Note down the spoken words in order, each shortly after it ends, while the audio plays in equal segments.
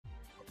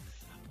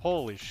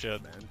Holy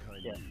shit.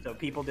 Yeah, so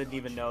people didn't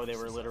even know they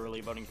were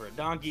literally voting for a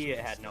donkey. It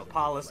had no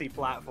policy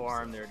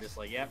platform. They're just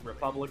like, yep,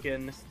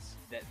 Republican,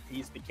 that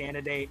he's the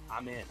candidate,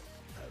 I'm in.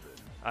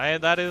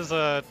 That is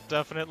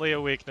definitely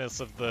a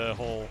weakness of the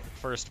whole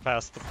first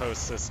past the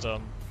post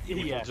system.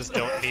 People Yeah. just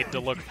don't need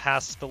to look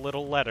past the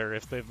little letter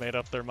if they've made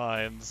up their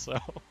minds, so...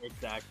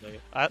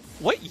 Exactly.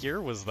 What year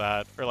was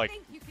that? Or like,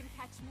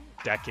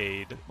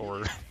 decade,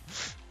 or...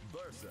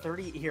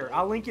 30, here,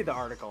 I'll link you the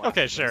article.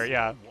 Okay, sure,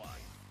 yeah.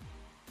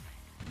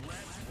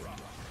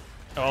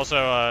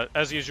 Also,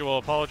 as usual,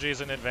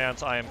 apologies in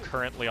advance, I am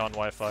currently on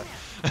Wi-Fi.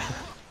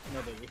 No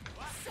biggie.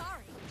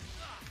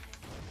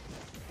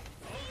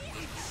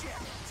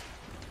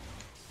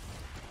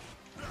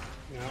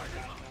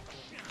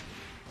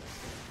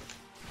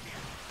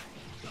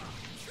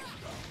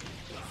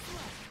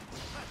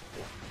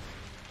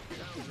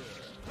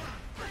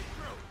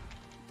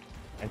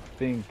 I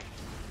think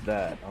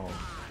that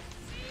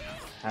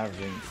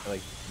having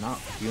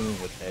not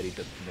dealing with Eddie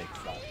just makes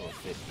battle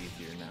a bit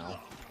easier now.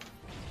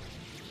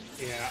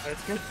 Yeah,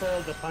 it's good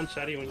to punch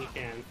Eddie when you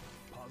can.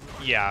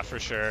 Yeah, for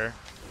sure.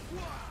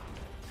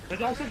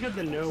 It's also good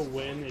to know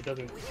when it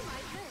doesn't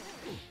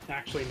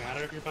actually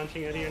matter if you're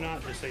punching Eddie or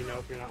not, just so you know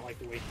if you're not like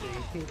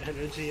wasting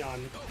energy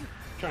on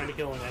trying to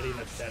kill an Eddie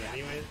that's dead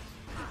anyways.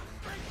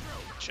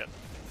 Shit.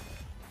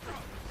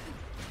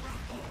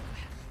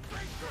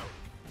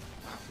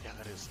 Yeah,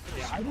 that is.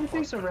 Yeah, I do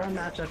think the round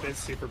matchup is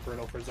super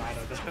brutal for Zada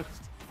though.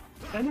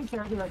 Any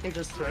character that can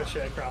just throw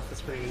shit across the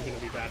screen is gonna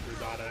be bad for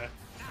Zada.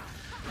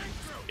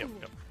 Yep.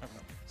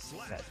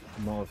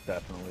 Most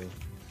definitely.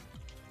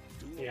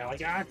 Yeah,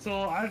 like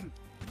Axel, I've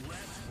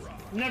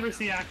never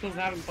seen Axels,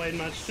 haven't played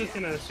much, just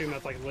gonna assume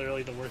that's like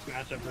literally the worst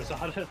matchup for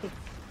Zada.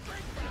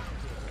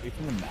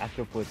 Even the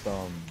matchup with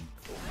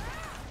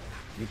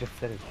you just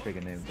said his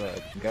friggin' name,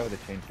 the guy with the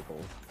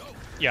changeup.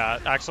 Yeah,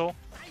 Axel?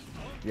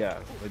 Yeah,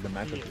 like the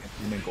matchup against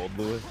him and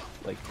Goldlewis,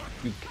 like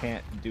you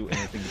can't do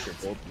anything with your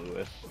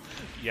Goldlewis.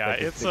 Yeah,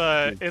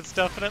 it's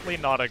definitely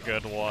not a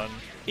good one.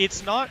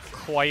 It's not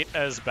quite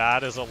as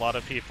bad as a lot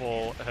of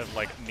people have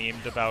like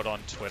memed about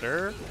on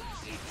Twitter,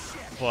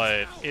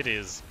 but it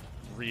is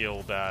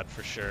real bad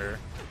for sure.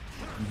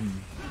 Mm-hmm.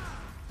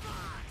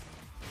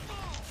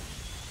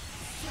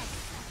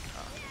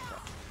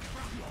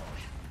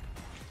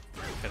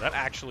 Okay, that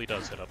actually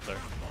does hit up there.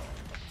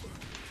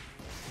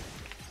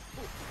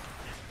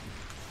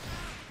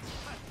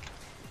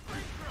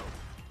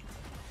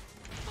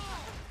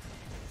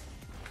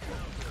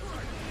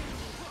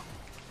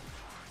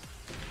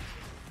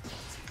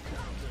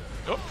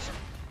 Oops.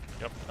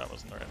 Yep, that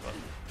wasn't the right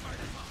button.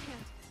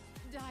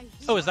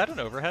 Oh, is that an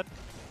overhead?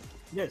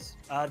 Yes.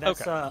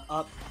 That's okay.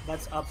 Up.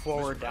 That's up,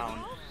 forward,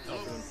 down.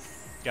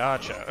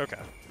 Gotcha. Okay.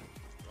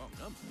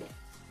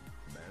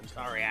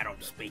 Sorry, I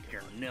don't speak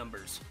your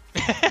numbers.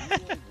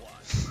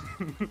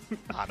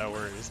 No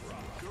worries.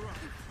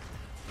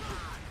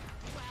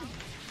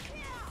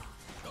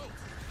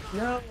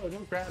 No,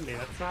 don't grab me,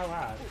 that's not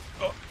allowed.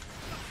 Oh.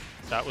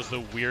 That was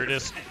the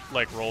weirdest,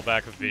 like,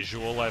 rollback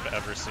visual I've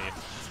ever seen.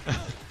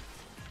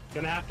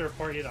 Gonna have to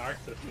report you to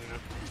Arxis, you know?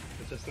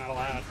 It's just not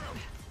allowed.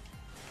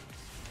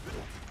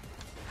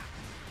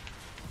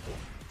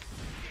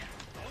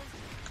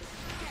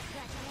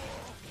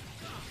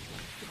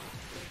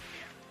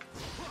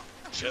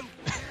 Shit.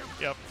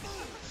 Yep.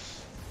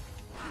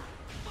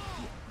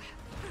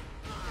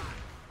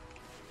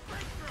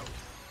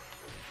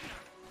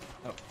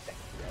 Oh,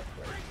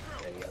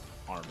 yeah, you have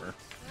armor.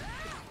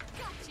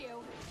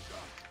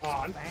 Oh,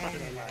 I'm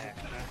fucking alive.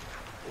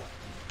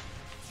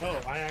 Oh,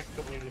 I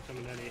accidentally become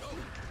an Eddie.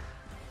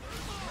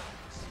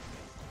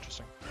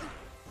 Interesting.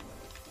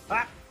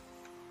 Ah!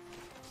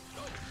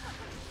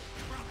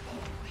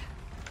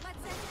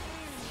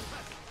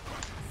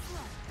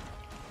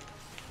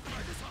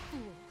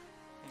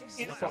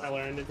 What I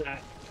learned is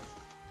that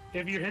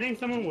if you're hitting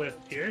someone with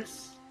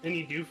Pierce and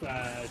you do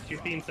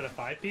 2P instead of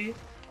 5P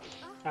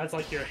as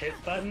like your hit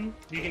button,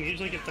 you can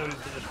usually get them to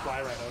just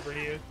fly right over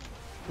you.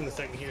 And the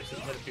second here says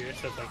hit a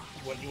Pierce, that's like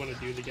what you want to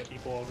do to get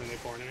people over in the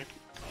corner.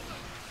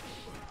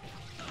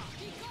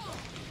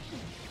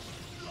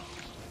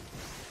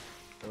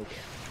 Okay.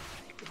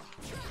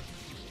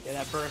 Yeah,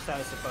 that first I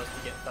was supposed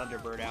to get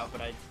Thunderbird out,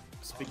 but I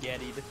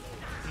spaghettied.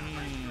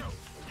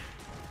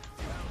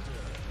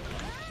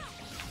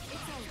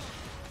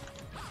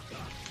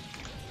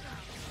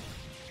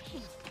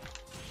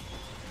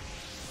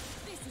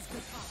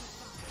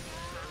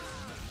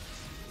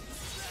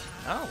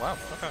 Oh, wow.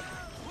 Okay.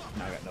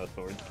 Now I got no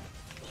sword.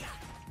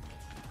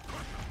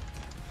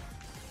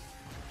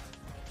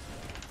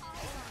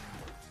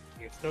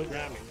 You're still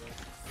grabbing.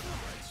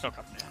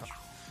 Okay.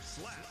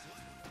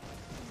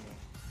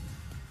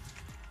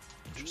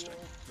 Interesting.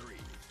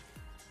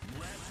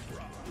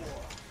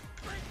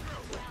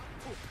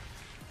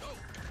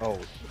 Oh.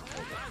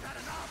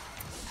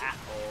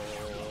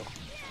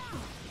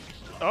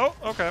 Oh,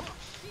 okay.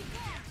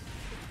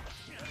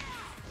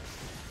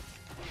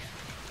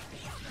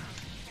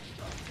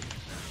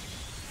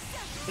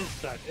 This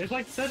sucks. It's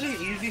like such an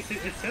easy.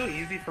 It's so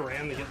easy for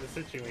Ram to get the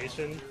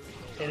situation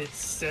and it's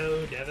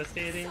so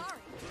devastating.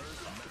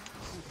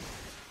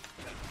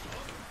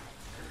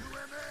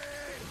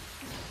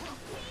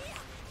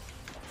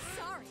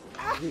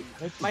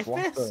 My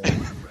fist!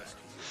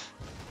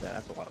 Yeah,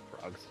 that's a lot of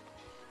frogs.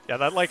 Yeah,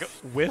 that like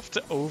whiffed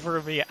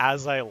over me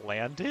as I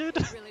landed,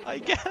 I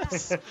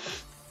guess.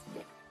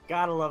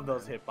 Gotta love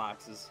those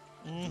hitboxes.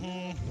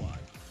 Mm-hmm.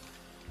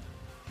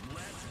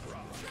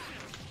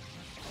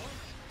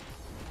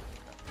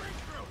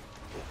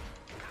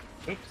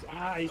 Oops,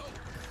 I.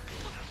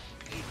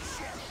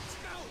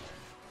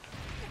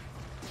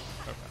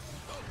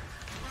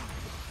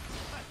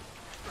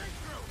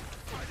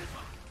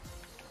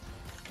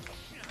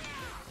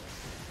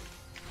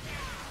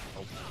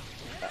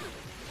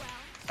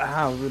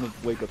 Ah, I'm gonna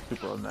wake up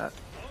super on that.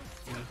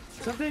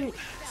 Something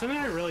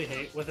I really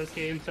hate with this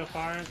game so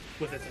far,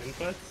 with its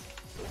inputs,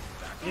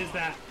 is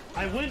that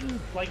I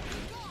wouldn't like.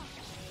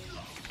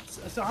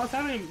 So I was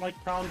having like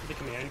problems with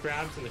the command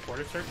grabs and the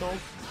quarter circles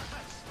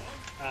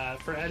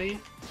for Eddie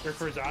or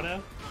for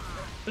Zato,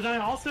 but then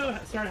I also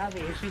started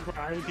having issues where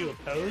I would do a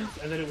pose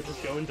and then it would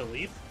just go into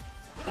leap,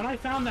 and I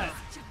found that.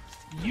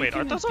 Wait,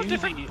 aren't those on do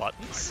different the-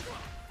 buttons?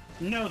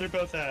 No, they're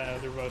both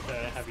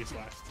heavy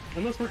slash.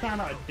 Unless we're talking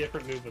about a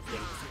different move with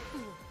them.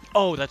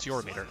 Oh, that's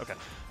your meter. Okay.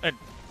 And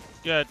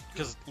yeah,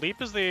 because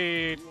leap is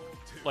the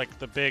like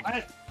the big.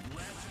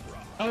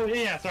 Oh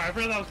yeah, sorry, I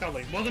forgot that was called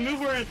leap. Well, the move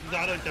where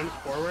Zato jumps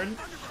forward.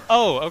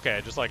 Oh,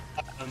 okay, just like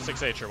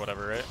 6H or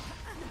whatever, right?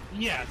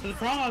 Yeah. So the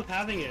problem I was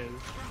having is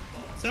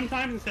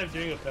sometimes instead of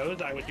doing a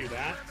pose, I would do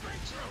that.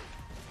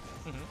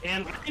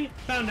 And I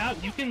found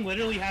out you can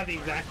literally have the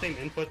exact same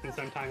inputs and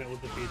sometimes it will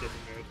just be a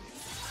different move.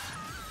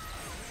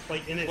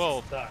 Like, and it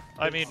Well, sucks.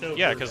 I It's mean, so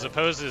yeah, brutal. because the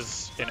pose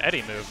is an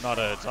Eddie move, not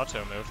a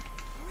Zato move.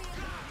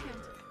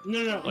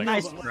 No, like-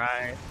 Nice but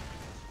try.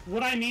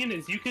 what I mean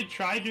is you could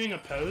try doing a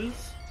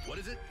pose,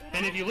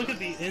 and if you look at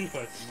the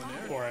inputs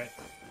for it,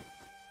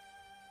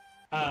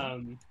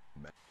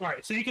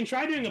 alright, so you can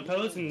try doing a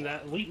pose and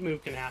that leap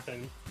move can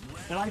happen.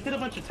 And I did a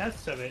bunch of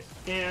tests of it,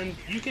 and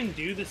you can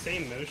do the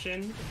same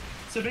motion.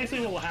 So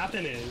basically what will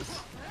happen is,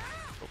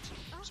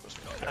 Supposed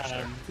to be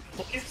there.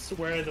 the place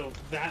where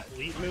that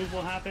leap move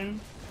will happen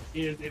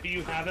is if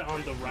you have it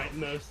on the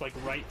rightmost, like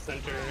right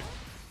center.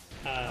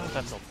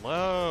 That's a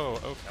low.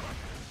 Okay.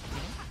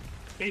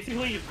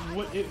 Basically,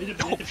 it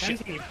depends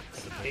shit. on you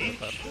press the page.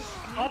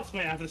 I'll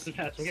explain after this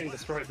patch. I'm getting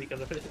destroyed because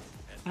of it.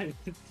 I'm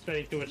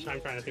spending too much time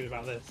trying to think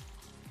about this.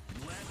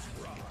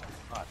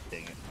 Ah,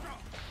 dang it.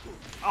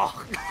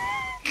 Oh!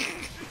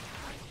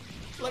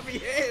 Let me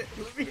hit!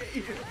 Let me hit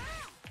you!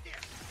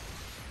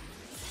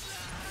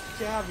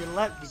 Good job, you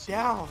let me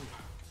down!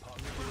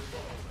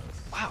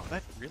 Wow,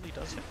 that really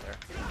does hit there.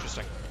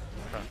 Interesting.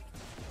 Okay.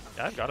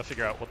 Yeah, I've got to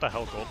figure out what the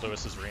hell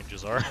Goldlewis's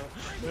ranges are.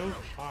 So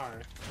far.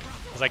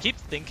 Because I keep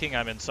thinking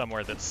I'm in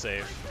somewhere that's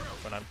safe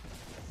when I'm.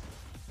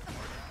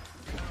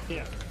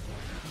 Yeah.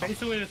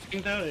 Basically, the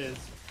thing though is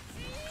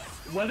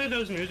whether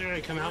those moves are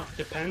going to come out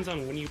depends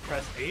on when you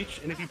press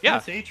H. And if you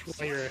press H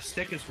while your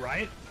stick is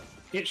right,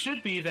 it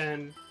should be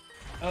then.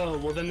 Oh,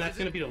 well then that's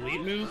going to be the lead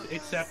move.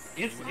 Except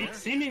it's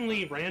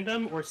seemingly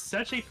random or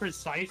such a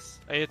precise.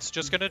 It's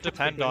just going to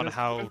depend on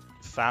how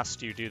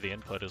fast you do the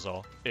input is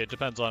all. It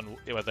depends on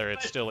whether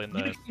it's still in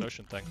the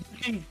motion thing. You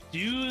can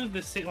do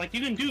the same, like you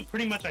can do it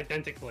pretty much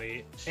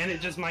identically, and it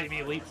just might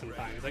be leap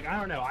sometimes. Like I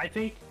don't know. I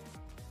think.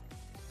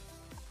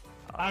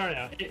 I don't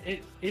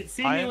know. It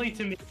seemingly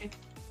to me.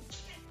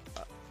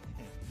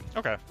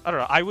 Okay, I don't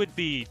know. I would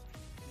be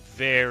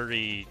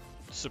very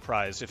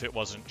surprised if it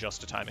wasn't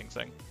just a timing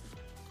thing.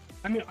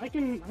 I mean, I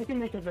can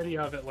make a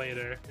video of it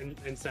later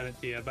and send it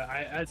to you, but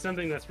it's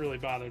something that's really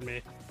bothered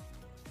me.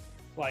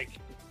 Like,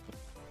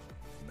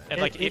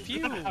 And like, if it's you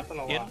gonna happen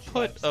a lot,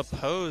 input but- a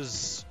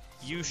pose,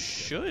 you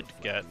should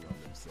get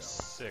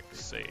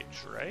 6H,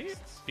 right?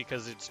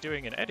 Because it's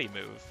doing an Eddie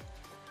move.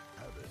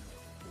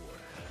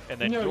 And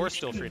then No, you're you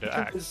still free shouldn't, to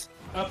act. because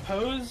a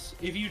pose,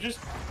 if you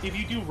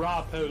do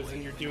raw pose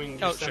and you're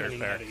Oh, sure, summoning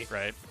fair, Eddie.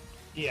 right.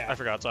 Yeah. I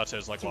forgot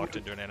Zato's like locked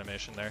into an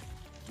animation there.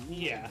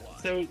 Yeah.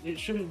 So it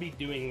shouldn't be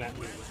doing that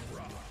move.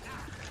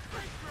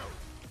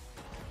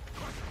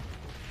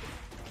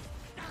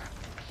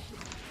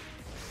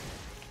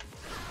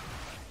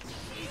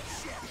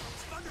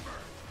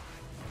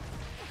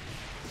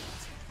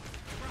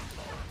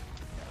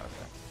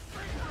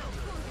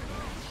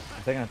 For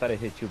a second I thought I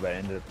hit you, but I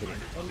ended up hitting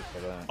you for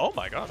that. Oh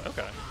my god,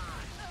 okay.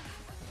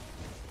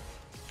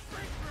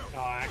 Oh,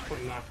 I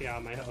actually knocked you out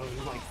of my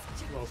own like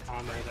little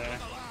combo there.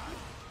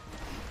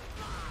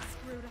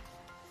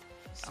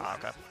 Ah,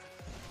 okay.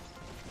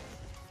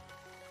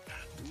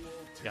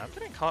 Yeah, I'm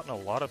getting caught in a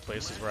lot of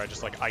places where I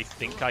just like, I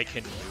think I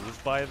can move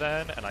by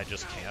then, and I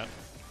just can't.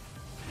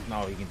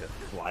 No, you can just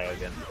fly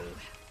against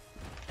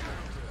it.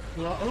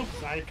 Well,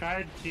 oops, I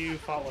tried to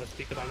faultless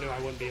because I knew I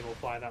wouldn't be able to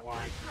fly that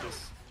line. Just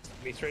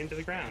be straight into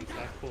the ground. So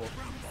that's cool.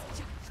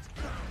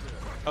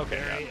 Okay,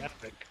 Very yeah.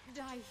 epic.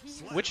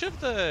 Which of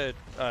the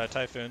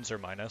typhoons are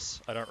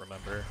minus? I don't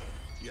remember.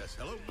 Yes,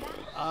 hello.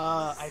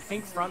 I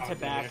think front to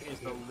back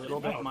is a little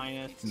bit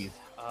minus.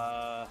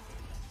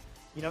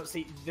 You know,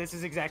 see, this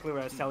is exactly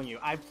what I was telling you.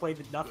 I've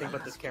played nothing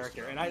but this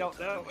character, and I don't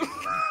know.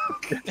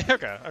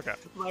 Okay.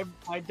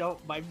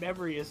 My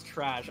memory is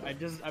trash.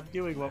 I'm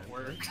doing what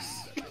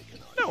works.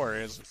 No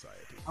worries.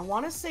 I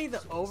want to say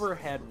the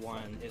overhead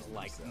one is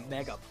like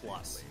Mega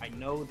Plus. I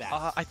know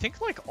that. I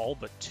think like all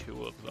but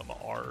 2 of them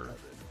are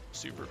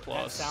Super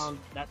Plus.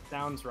 That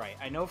sounds right.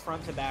 I know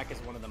front to back is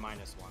one of the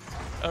minus ones.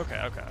 Okay.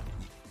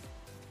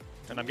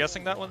 And I'm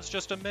guessing that one's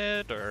just a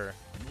mid, or?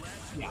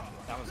 Yeah,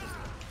 that one's just.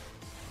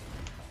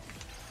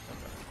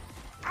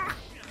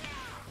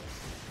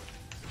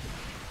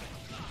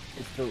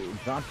 So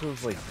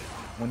Zanto's like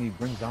when he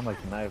brings down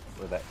like the knife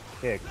or that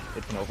kick,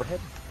 it's an overhead.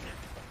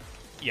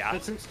 Yeah.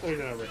 It's an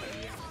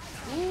overhead.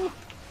 Yeah.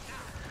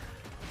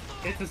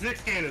 It's a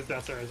 6 cannons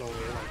that is only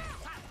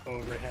like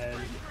overhead,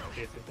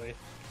 basically.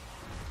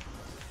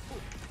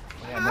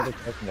 Yeah, another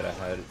question that I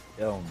had.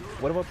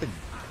 What about the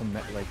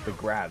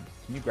grab?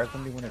 Can you grab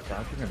somebody when they're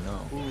crouching or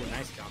no? Ooh,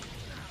 nice jump.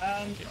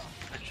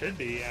 It should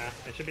be, yeah.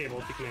 I should be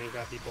able to command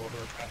grab people who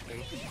are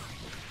crouching.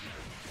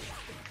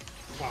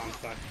 Oh, I'm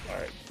stuck.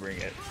 Alright, bring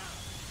it.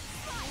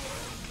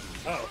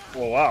 Oh.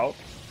 Oh, wow.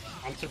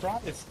 I'm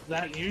surprised.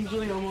 That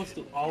usually almost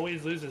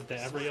always loses to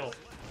every ult.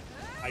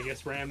 I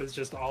guess Ram is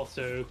just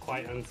also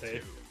quite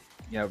unsafe.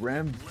 Yeah,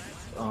 Ram,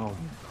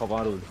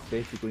 Calvado is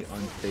basically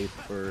unsafe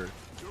for...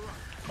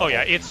 Oh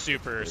yeah, it's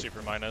super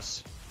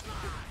minus.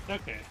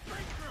 Okay.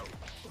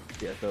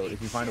 Yeah, so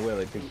if you find a way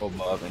like to go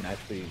above and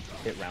actually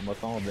hit Ram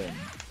with all, then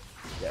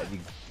yeah,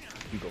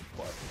 you go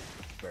plus.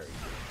 Very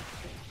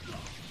good.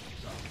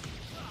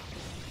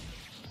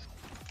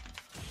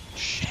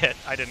 Shit,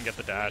 I didn't get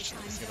the dash.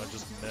 He's gonna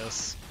just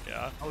miss.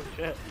 Yeah. Oh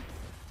shit.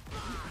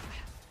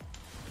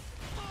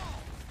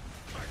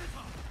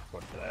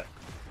 What for that?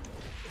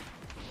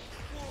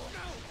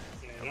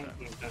 Yeah, I don't know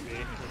if that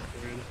means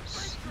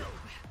it's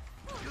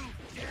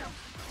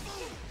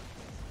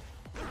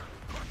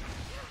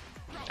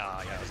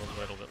Ah, yeah, I was a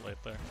little bit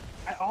late there.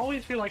 I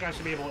always feel like I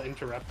should be able to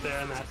interrupt there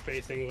in that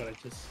spacing, but it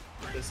just,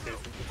 this case,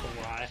 it's just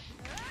a lie.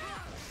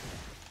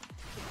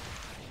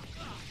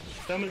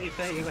 So many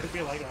things I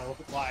feel like are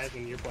lies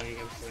when you're playing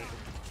against me.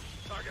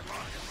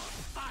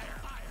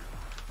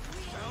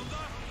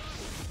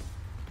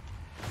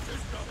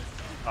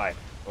 Hi.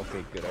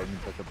 Okay, good. I didn't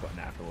push the button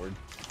afterward.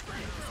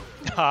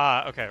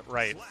 Ah, okay,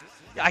 right.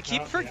 Yeah, I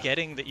keep Yeah.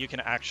 forgetting that you can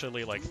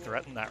actually like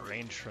threaten that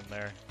range from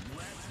there.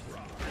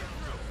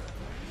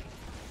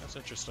 That's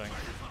interesting.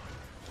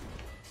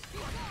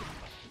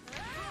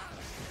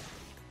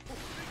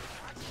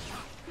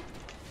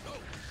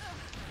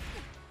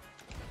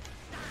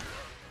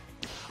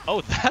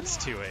 Oh, that's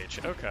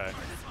 2H. Okay.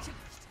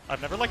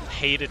 I've never like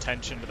paid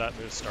attention to that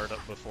move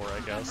startup before, I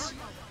guess.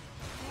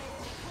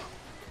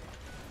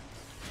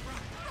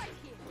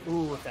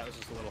 Ooh, if that was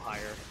just a little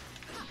higher.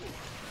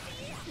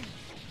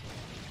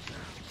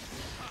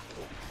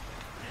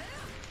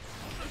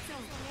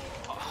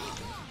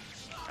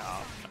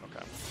 Oh,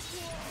 okay.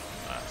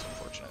 That's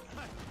unfortunate.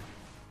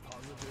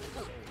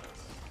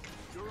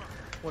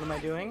 What am I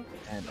doing?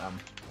 And oh,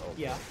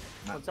 Yeah.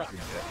 not What's up?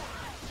 screwed yet.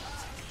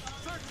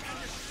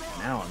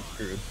 Now I'm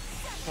screwed.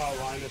 Oh,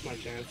 well, I missed my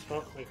chance.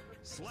 Oh, wait.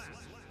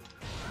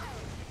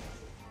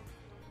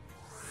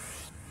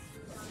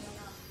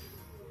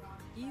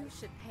 You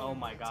should pay Oh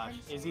my gosh.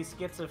 attention. Is he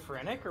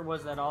schizophrenic or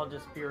was that all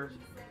just pure...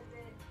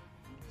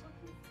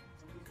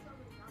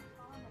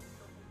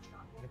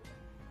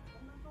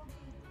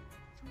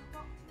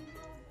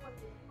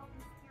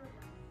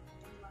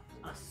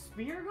 A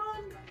spear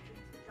gun?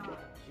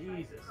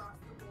 Jesus.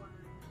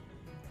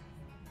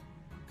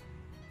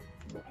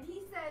 And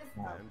he says, I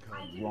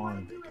didn't Wrong.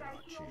 want to do it, I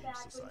feel change bad,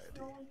 but it's society.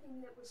 the only thing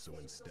that would So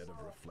save instead of the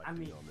world."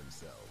 reflecting on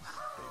themselves,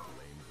 they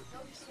blame the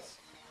beasts.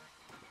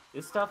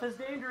 This stuff is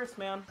dangerous,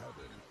 man.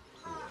 Heaven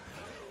or hell.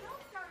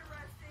 Don't got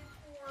arrested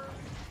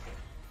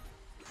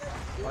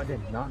for I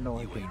did not know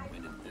I could.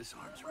 Winning this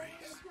arms race.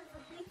 because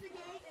of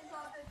Pizzagate and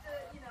thought that the,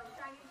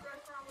 Chinese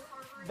restaurant was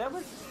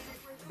harboring.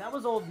 That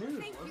was old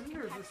news, wasn't it?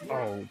 Or is this new?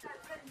 Oh,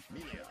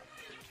 Millia,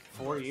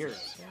 4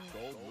 years.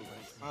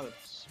 Goldlewis, Wow,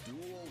 that's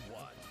Duel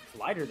 1.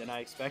 lighter than I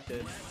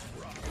expected.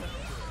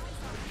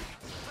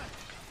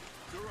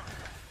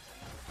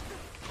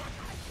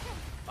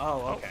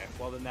 Oh, okay.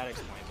 Well, then that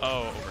explains it.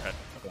 Oh, overhead.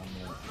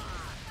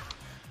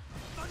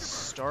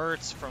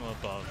 Starts from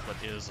above, but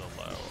is a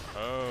low.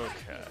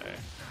 Okay.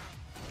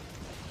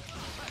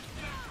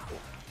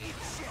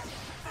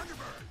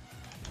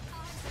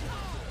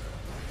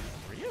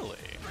 Really?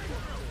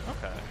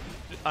 Okay.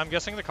 I'm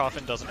guessing the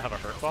coffin doesn't have a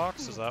hurt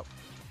box, is that?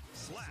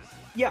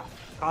 Yeah,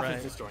 Coffin's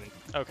Right. disjointed.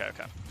 Okay,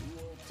 okay.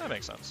 That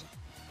makes sense.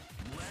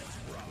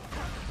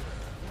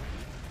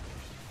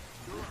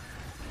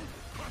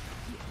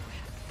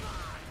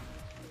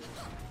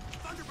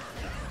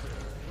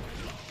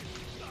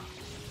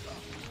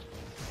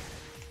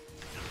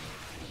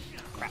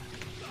 Crap.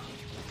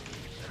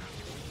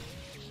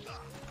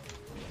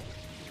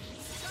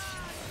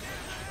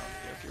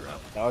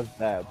 that was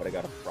bad, but I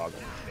got a frog in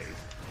the face.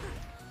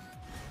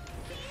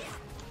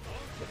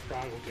 The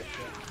frog will get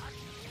shit.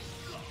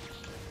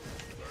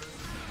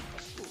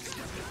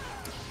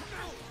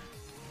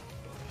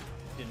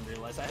 didn't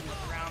realize I had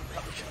another round.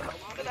 Probably should have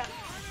held on to that.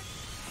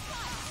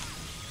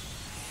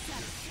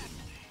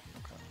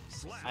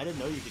 I didn't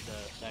know you could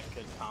that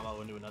could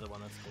combo into another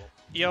one. That's cool.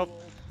 Yep.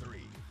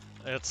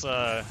 It's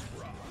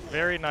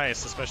very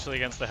nice, especially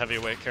against the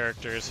heavyweight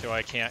characters who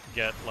I can't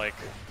get like,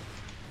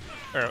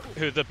 or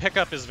who the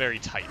pickup is very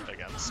tight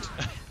against.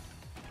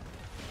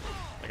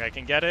 Like I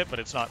can get it, but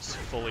it's not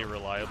fully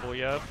reliable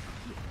yet.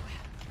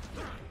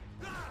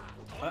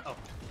 Uh-oh.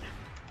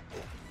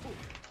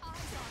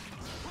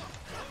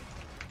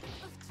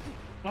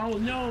 Oh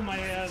no,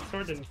 my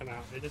sword didn't come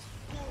out. It just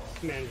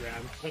command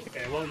grabbed.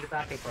 Okay, well you're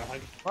back in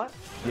frog. What?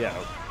 Yeah.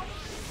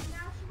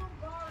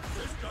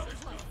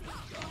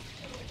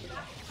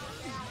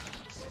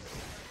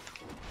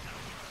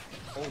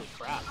 Holy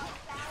crap.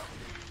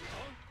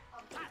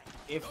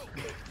 If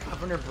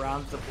Governor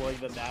Brown's deploying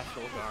the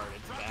National Guard,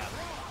 it's bad.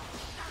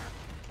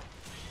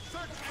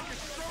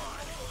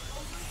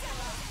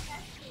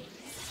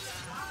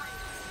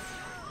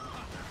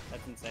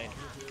 That's insane.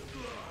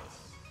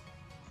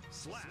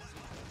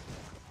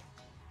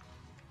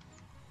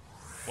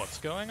 What's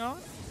going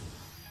on?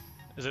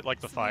 Is it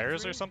like the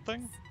fires or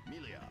something?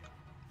 Millia.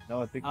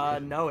 No, I think.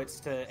 No,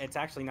 it's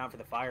actually not for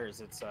the fires.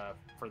 It's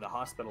for the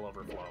hospital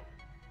overflow.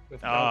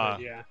 With Ah.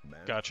 COVID, yeah.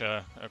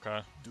 Gotcha.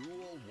 Okay. Duel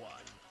 1.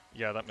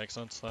 Yeah, that makes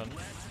sense then.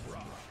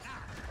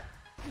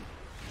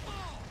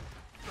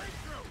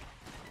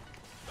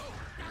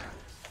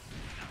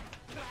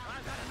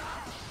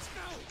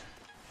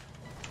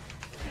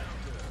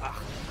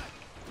 Ah.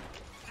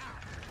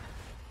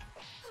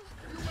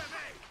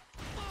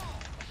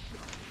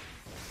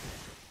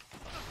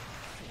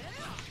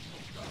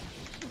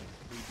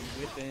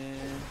 Whipping.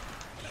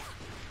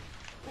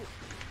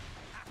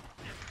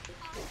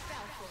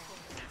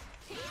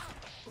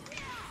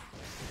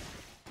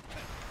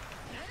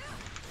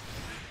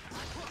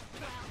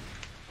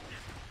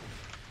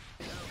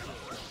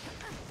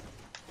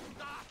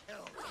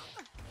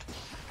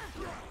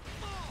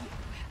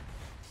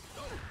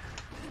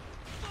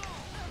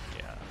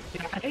 Yeah.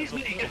 Yeah, I hate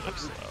when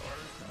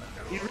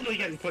you're really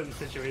getting put in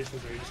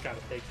situations where you just gotta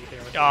take the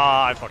hero.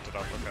 Ah, I fucked it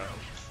up. Okay.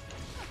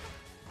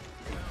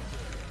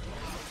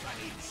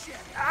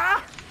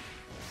 Ah!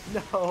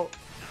 No.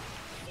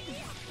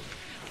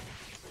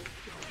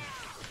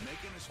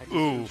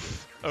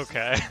 Oof.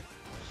 Okay.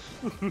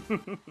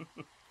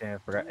 Damn, I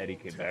forgot Eddie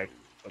came back.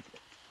 Okay.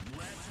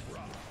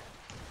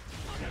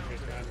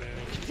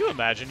 Can you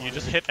imagine you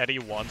just hit Eddie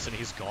once and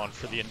he's gone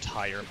for the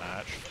entire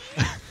match?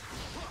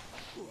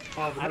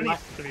 Oh, that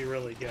needs to be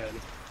really good.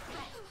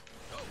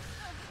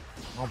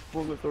 I'm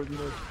full of swords and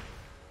knives.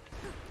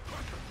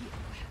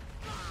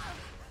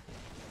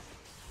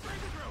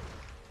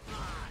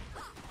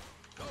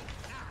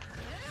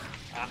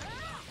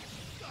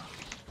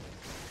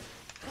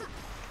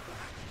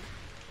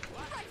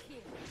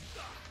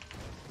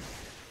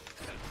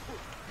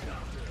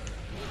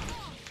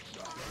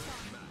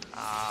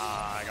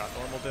 Ah, I got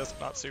normal disc,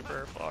 not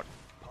super. Fuck.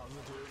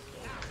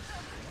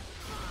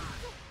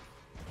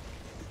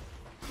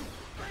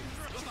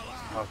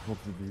 How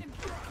supposed to be?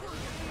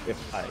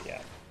 If I,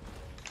 yeah.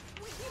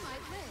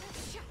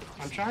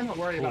 I'm trying to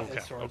worry about Okay,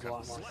 this sword okay. a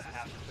lot more than I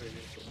have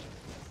previously.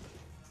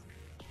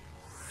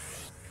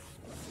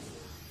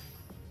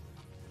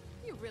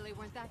 You really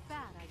weren't that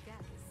bad, I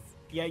guess.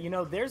 Yeah, you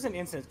know, there's an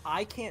instance.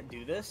 I can't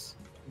do this,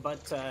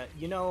 but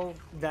you know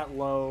that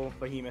low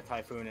Behemoth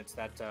Typhoon. It's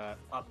that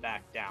up,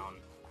 back, down,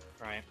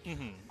 right?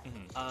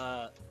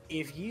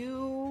 If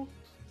you,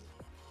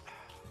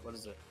 what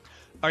is it?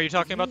 Are you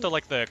talking about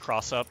the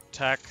cross up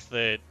tech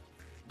that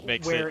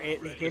makes Where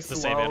it it hits the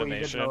same low,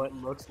 animation? even though it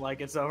looks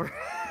like it's over.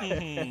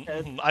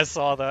 I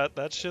saw that.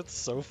 That shit's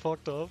so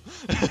fucked up.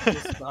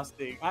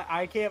 Disgusting.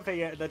 I can't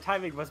figure. The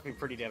timing must be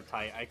pretty damn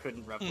tight. I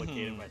couldn't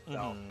replicate it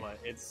myself, but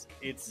it's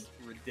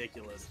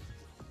ridiculous.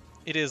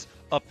 It is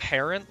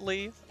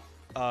apparently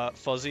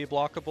fuzzy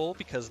blockable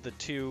because the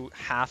two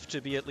have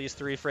to be at least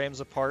 3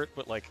 frames apart,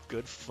 but like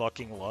good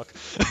fucking luck.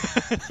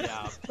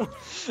 Yeah.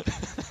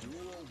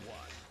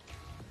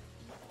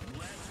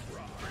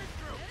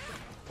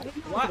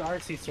 What?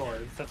 RC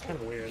swords, that's kind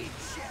of weird.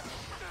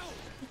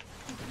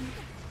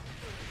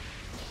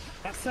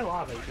 That's so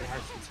odd that you can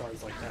RC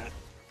swords like that.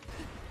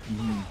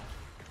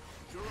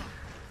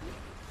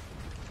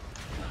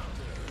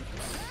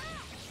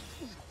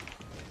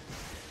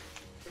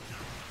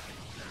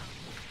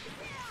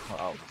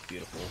 Wow,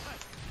 beautiful.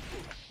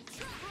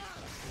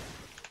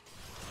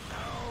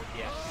 Oh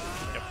yeah.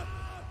 Yep.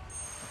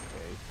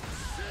 Okay.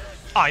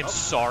 I'm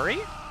sorry?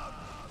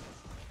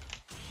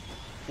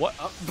 What?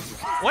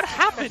 What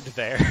happened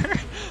there?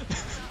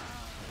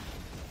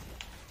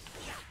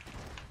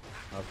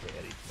 Okay,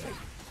 Eddie.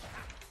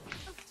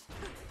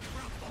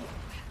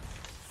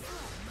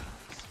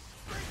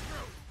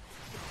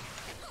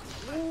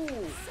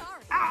 Ooh.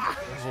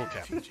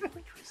 Okay.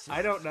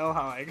 I don't know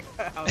how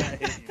that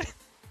hit you.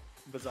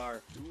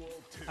 Bizarre.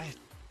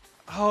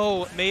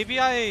 Oh, maybe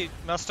I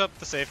messed up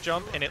the safe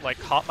jump and it like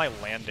caught my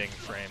landing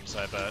frames,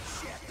 I bet.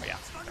 Yeah.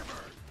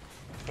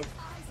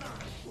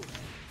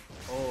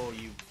 Oh,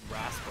 you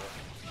rascal.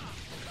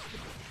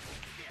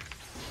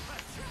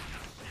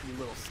 You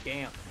little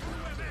scamp.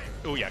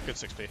 Oh yeah, good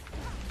 6p.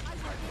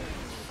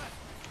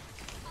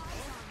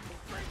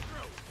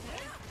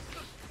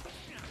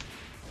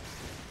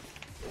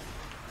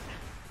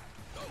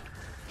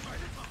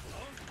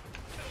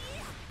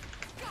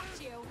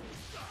 Got you.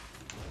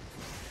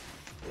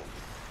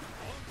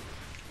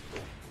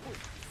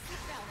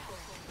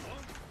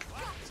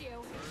 Got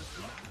you.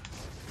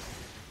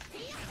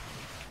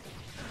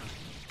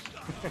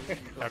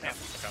 Okay, okay.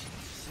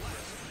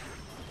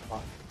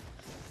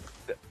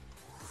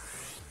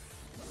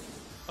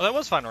 Oh, that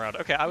was fun round.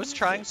 Okay, I was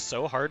trying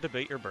so hard to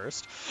bait your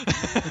burst.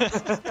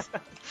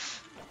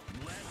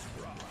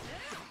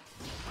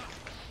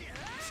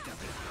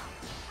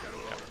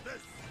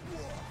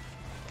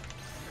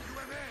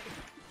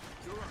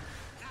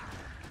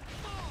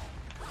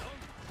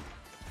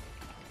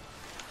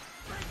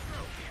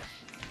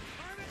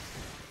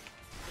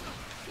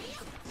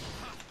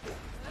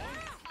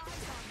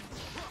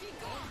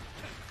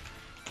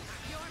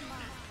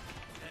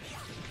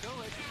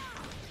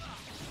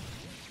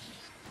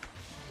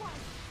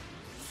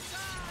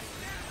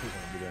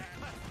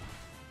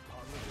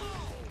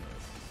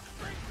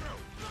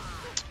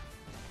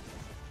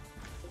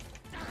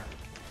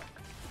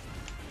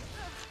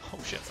 Oh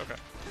shit, okay.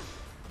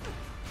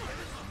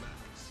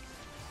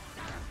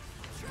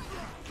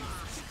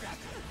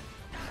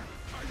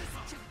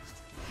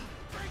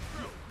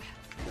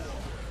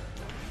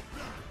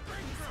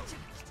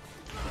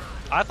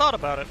 I thought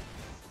about it.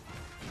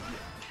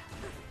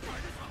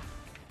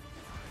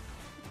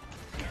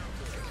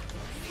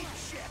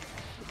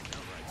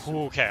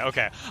 Okay,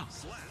 okay.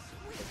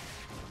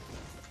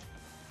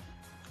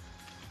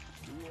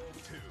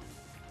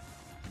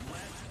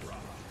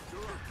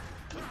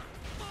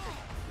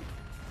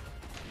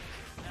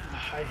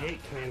 I hate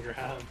Commander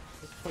Hub.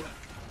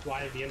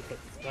 Why the input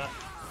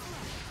stuff?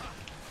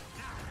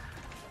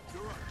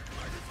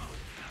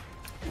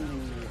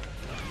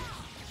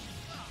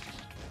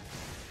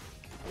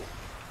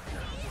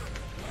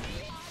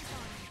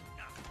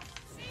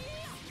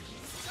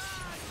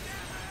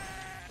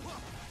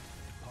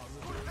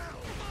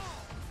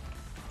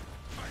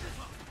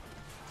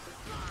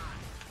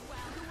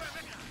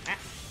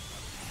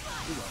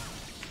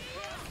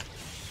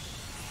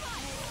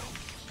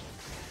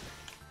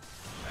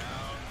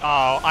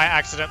 Oh, I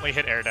accidentally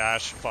hit air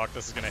dash. Fuck,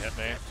 this is gonna hit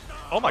me.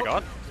 Oh my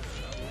god.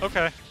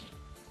 Okay.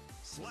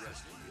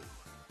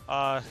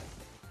 I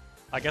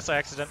guess I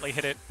accidentally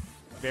hit it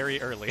very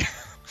early.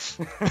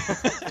 They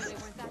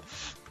weren't that.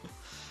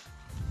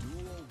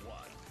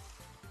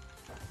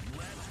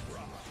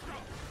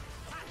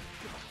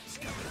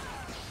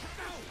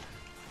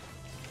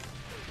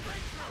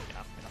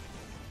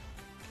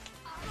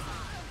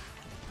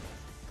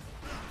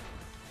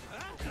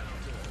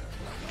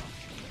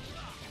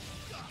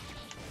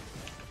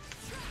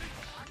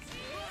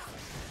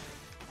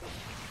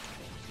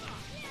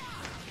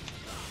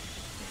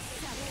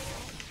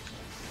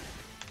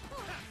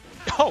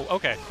 Oh,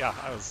 okay. Yeah,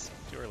 I was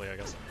too early, I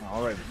guess.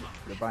 Alright,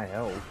 goodbye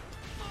hell.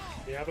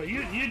 Yeah, but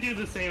you do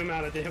the same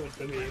amount of damage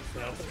to me, so.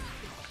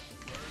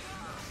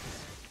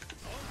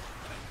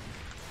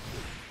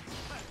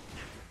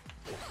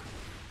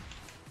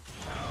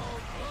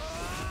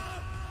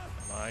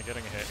 Am I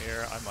getting hit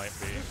here? I might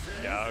be.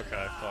 Yeah,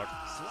 okay, fuck.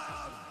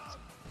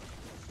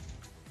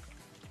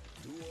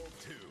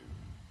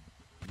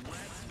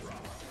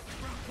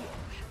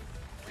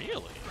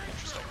 Really?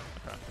 Interesting.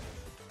 Okay.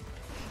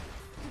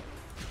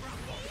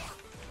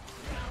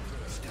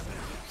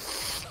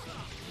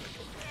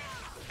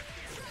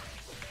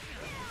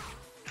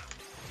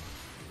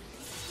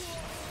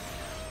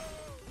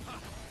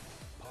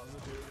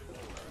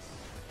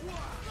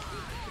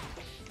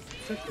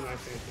 Such a nice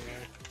thing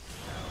there.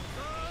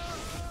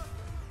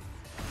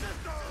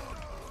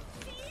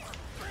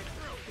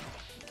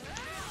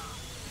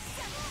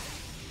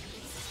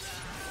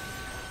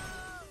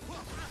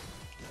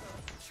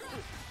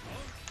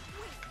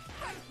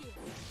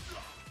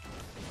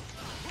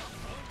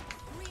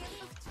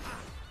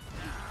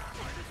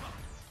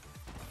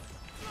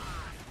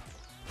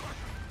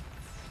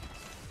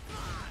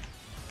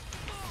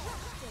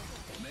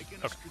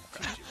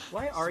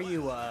 Why are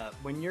you,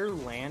 when you're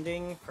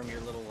landing from your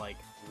little, like,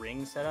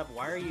 ring setup,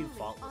 why are you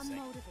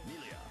faultlessing?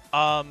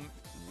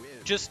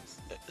 Just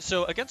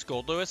so against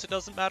Goldlewis, it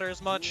doesn't matter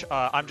as much.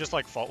 I'm just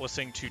like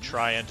faultlessing to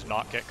try and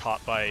not get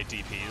caught by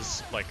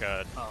DPs like you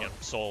know,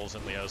 Souls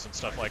and Leos and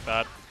stuff like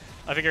that.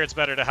 I figure it's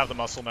better to have the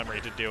muscle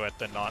memory to do it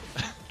than not.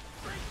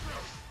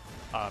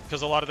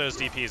 Because a lot of those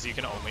DPs you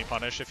can only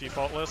punish if you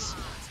faultless.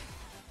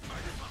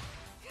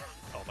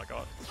 Oh my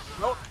god.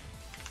 Nope.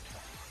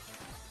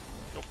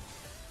 Nope.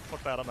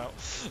 Fuck that, I'm out.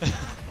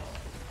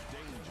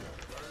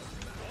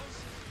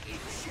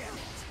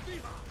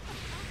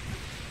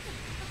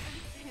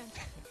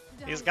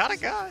 He's got a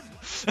gun!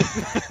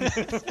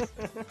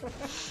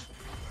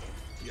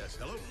 Yes,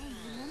 hello?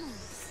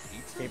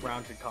 Escape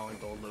round should call in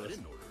Goldlewis.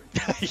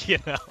 You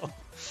know.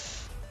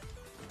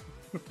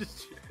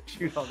 Just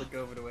shoot all the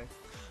COVID away.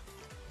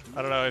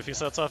 I don't know, if he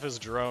sets off his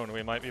drone,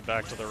 we might be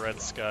back to the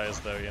red skies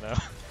though, you know?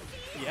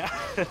 Yeah.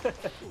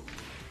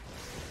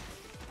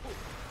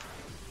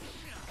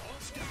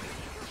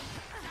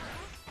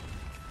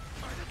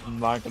 I'm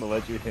not gonna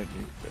let you hit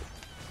me.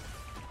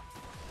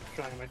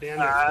 Trying my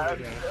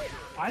damage.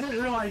 I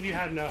didn't realize you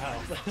had no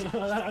health.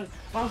 I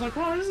was like,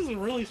 wow, this is a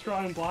really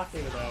strong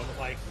blocking though. But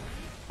like,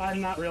 I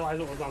did not realize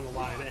it was on the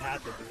line. It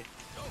had to be.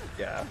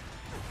 Yeah.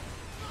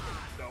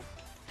 Nope.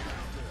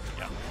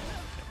 Yeah.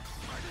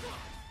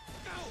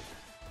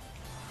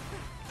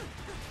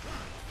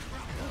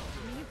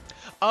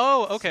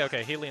 Oh,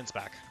 okay. He leans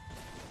back.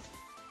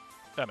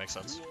 That makes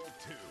sense.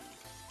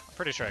 I'm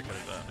pretty sure I could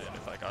have done it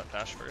if I got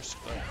dash first,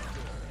 but...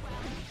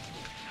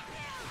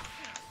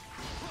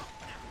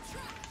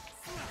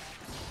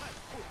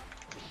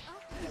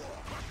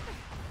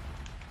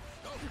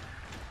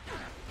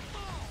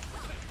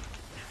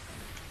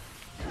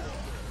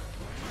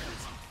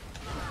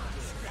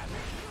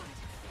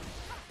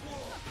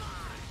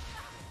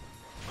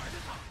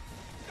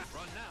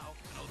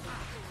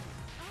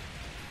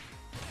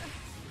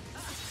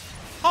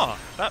 Huh,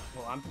 that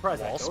Well, I'm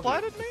surprised wall that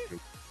splatted me?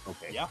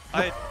 Okay. Yeah.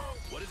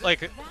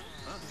 Like,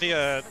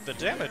 the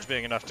damage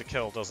being enough to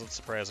kill doesn't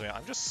surprise me.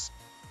 I'm just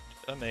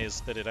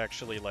amazed that it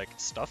actually, like,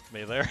 stuffed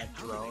me there.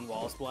 Drone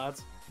wall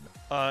splats.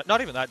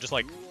 Not even that, just,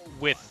 like,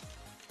 with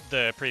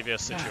the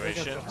previous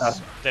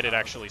situations, that it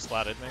actually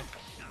splatted me.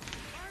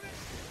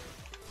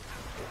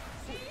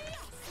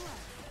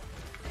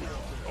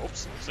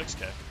 Oops,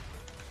 6k.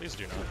 Please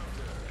do not.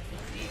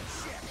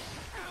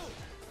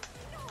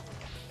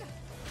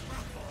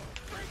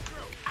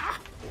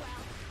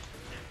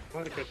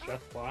 What a good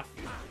just block.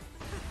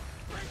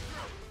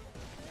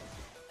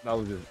 That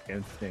was just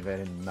instinct. I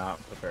did not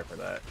prepare for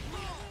that.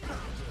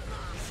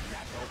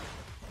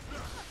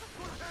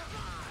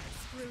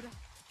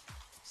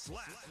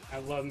 I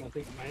love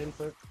nothing my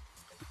input.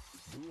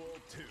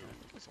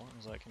 As long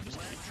as I can just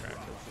keep track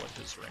of what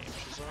his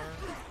ranges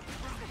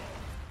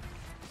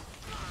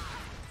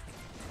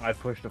are. I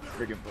pushed a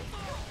friggin' book.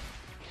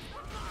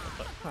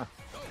 I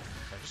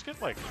just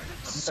get, like,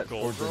 that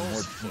skull sword's been more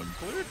rolls team.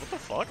 included? What the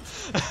fuck?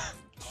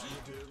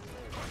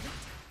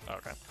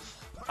 Okay.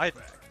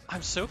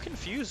 I'm so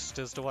confused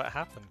as to what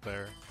happened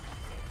there.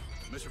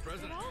 Mr.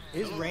 President.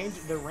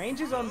 The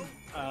ranges on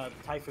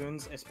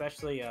Typhoons,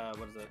 especially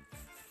what is it,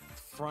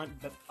 front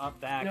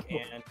up back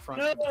and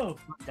front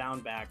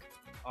down back,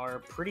 are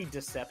pretty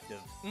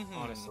deceptive,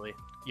 honestly.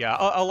 Yeah,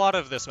 a lot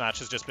of this match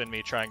has just been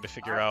me trying to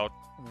figure out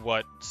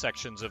what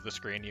sections of the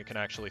screen you can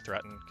actually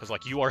threaten, because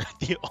like you are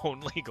the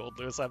only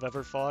Goldlewis I've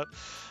ever fought.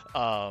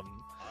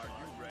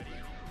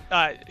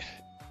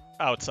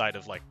 Outside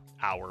of like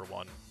our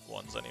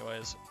ones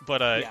anyways.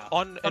 But Yeah.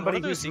 in one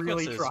of those who's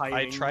really sequences, I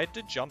trying. tried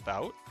to jump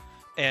out,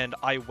 and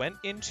I went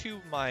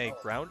into my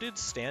grounded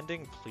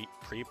standing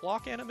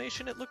pre-block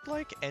animation, it looked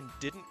like, and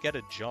didn't get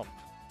a jump.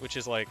 Which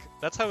is like,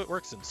 that's how it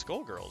works in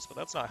Skullgirls, but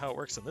that's not how it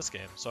works in this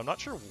game. So I'm not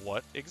sure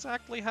what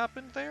exactly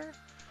happened there.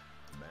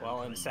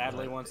 Well, and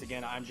sadly, once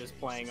again, I'm just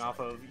playing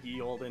off of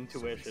ye old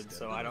intuition,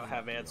 so I don't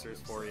have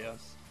answers for you.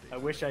 I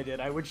wish I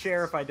did. I would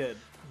share if I did.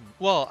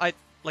 Well,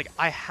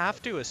 I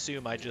have to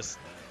assume I just...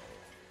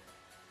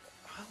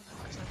 Well, no,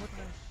 'cause I wouldn't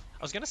have...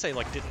 I was gonna say,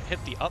 like, didn't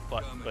hit the up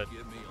button, but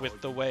with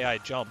the way I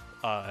jump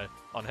on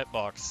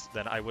hitbox,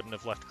 then I wouldn't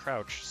have left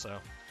crouch, so...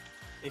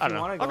 If I you don't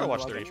know. wanna I'll go into,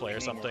 watch like, the a replay or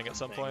training something at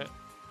some point.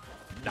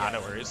 Nah,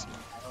 no worries.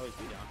 I'll always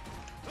be down.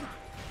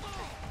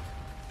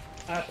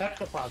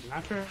 Peptoplasm.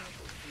 After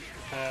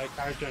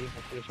Kaizen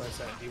finished what I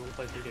said, you want to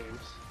play 3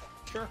 games?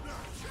 Sure.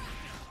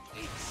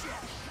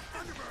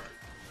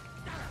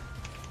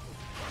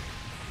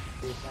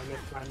 Oof, I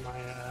missed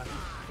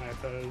my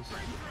opposed.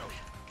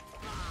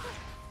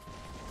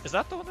 Is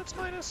that the one that's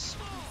minus?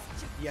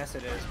 Yes,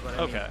 it is, but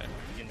I Okay.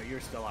 mean, you know, you're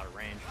still out of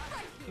range.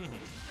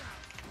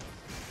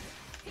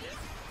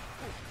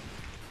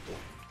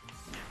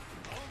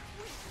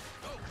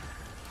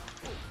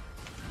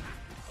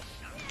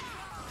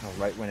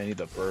 Right when I need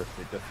the burst,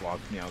 it just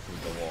locks me out through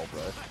the wall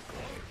brush.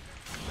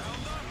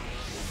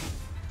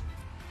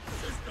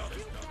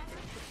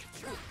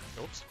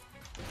 Oops.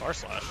 Far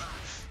slash.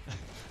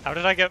 How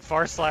did I get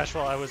far slash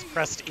while I was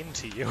pressed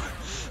into you?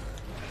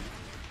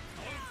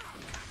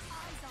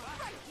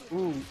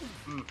 Ooh.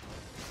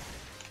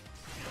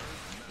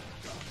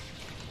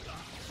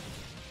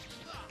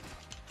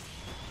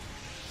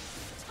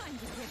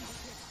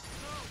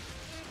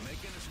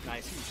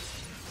 Nice.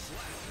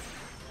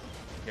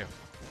 Here.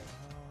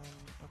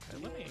 Okay,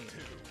 let me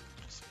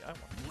see. I want.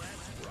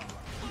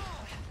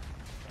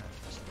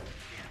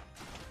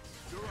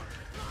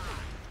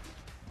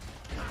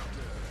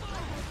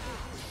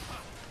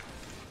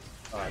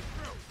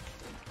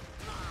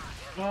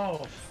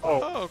 Oh!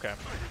 Oh, okay.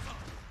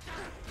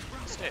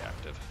 Stay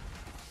active.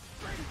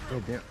 Oh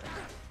damn.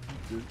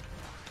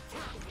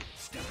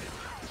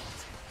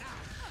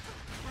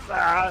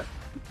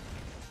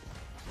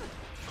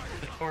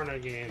 The corner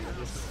game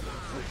is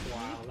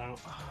wild. I don't...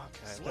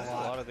 Okay, there's a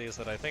lot of these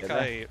that I think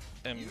I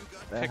am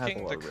that has a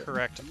picking lot the of rhythm.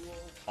 correct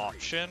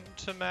option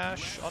to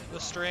mash on the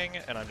string,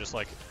 and I'm just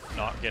like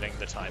not getting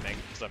the timing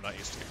because I'm not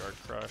used to the guard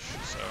crush.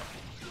 So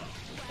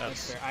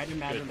that's fair. I'd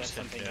imagine good that's to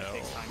something that know.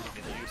 takes time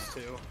to get used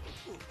to.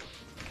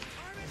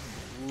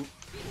 Ooh.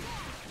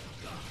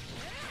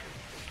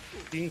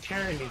 You can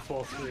carry me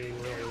full screen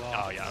really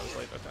well. Oh yeah, I was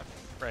like, okay.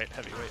 Right,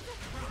 heavyweight.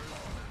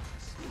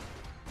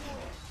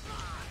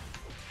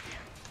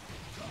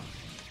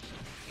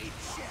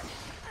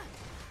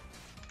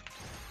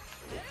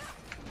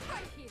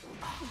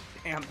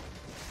 Damn.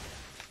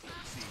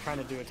 Trying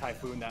to do a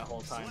typhoon that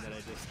whole time that I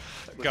just.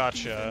 was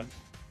Gotcha. beefing.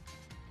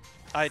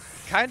 I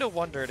kind of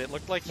wondered. It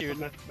looked like you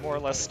more or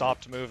less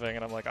stopped moving,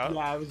 and I'm like, oh, Yeah,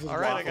 I was just all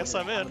right, I waffling. guess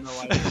I'm I in. don't know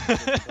why I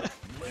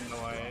didn't know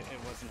why it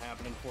wasn't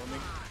happening for me.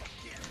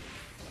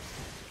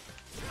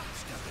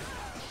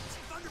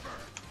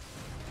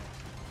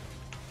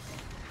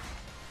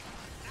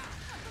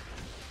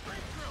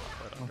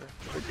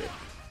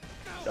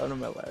 Down to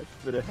my last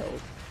bit of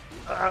health.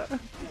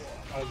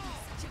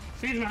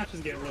 These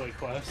matches get really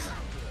close.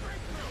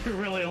 You're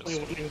really only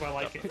winning by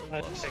like a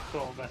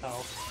pixel of the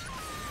health.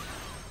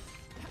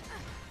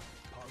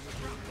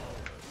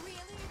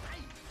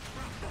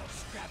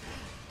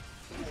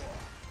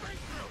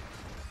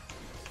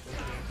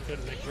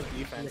 Good mix of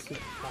defense.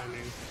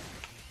 Timing.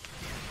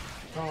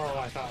 Oh,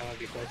 I thought that would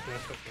be close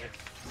enough. Okay.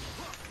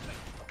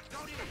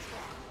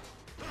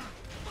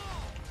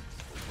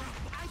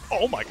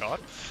 Oh my god.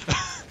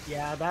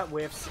 Yeah, that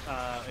whiffs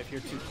if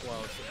you're too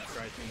close. It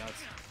drives me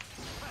nuts.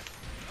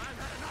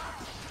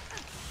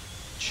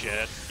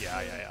 Shit.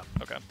 Yeah.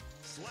 Okay.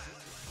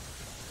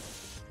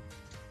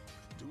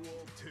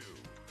 Duel 2.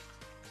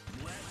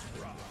 Let's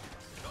rock.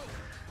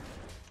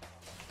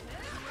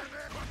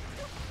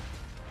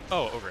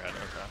 Oh, overhead.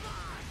 Okay.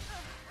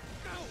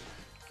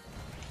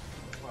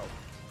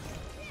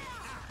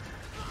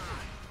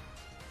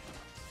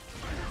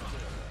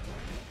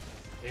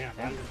 Yeah,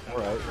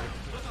 Alright.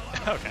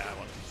 Okay, I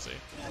wanted to see.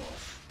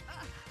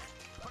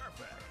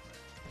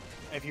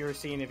 If you were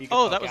seeing if you could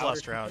Oh, poke that was out or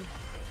last round.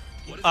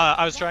 something.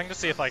 I was trying to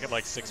see if I could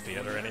like 6P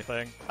it or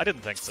anything. I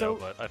didn't think so, So,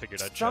 but I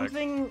figured I'd check.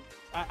 Something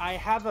I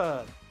have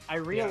a. I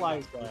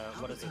realized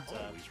what is it?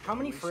 How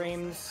many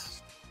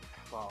frames?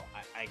 Well,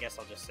 I guess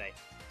I'll just say.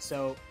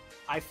 So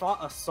I fought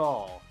a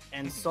Saul,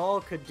 and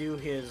Saul could do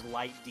his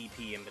light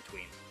DP in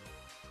between.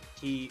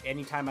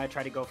 Anytime I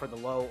tried to go for the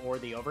low or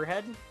the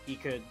overhead, he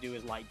could do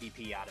his light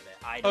DP out of it.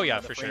 I don't Oh yeah,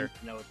 know the for frames sure.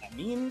 to know what that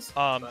means.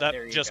 but That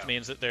there you just go.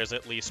 means that there's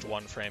at least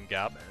 1 frame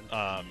gap.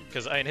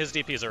 Because I mean, his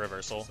DP is a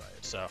reversal,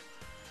 so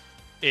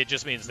it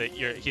just means that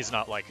he's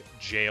not like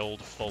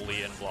jailed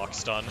fully in block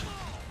stun.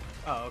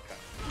 Oh, okay.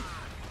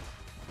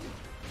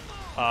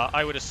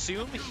 I would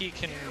assume he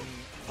can.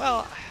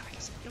 Well, I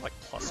guess I feel like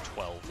plus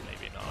 12,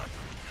 maybe not.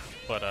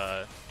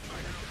 But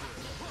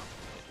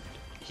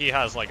he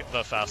has like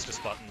the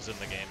fastest buttons in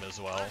the game as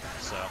well.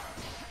 So.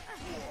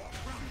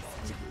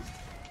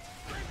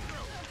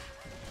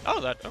 Oh,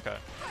 that okay.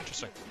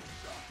 Interesting.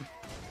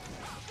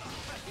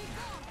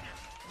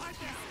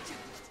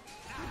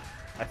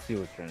 I see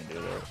what you're trying to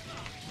do there.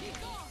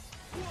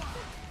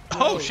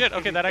 Oh shit!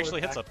 Okay, that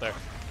actually hits up there.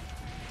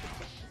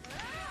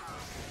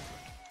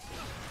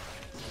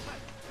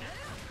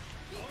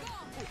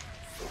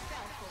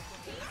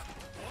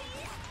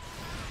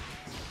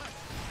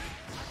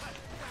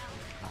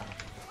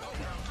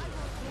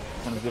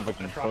 I'm gonna see if I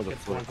can throw the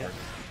flip.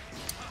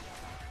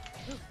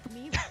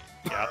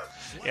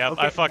 Yeah,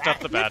 Okay, I fucked up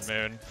the that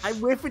bad moon. I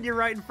whiff when you're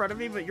right in front of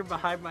me, but you're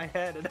behind my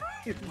head, and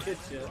I didn't get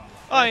you.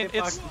 I mean,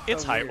 That hitbox is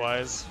it's so height weird.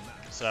 wise,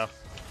 so.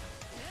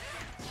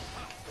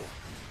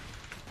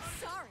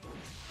 Sorry.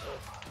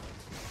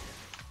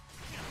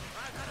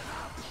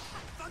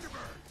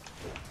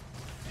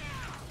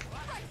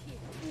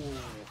 Ooh.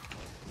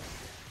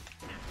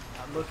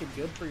 Not looking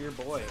good for your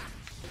boy.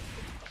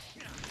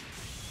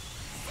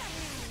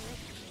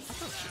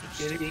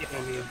 Get it, I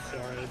need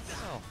swords.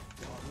 Oh,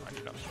 I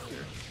do not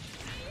here.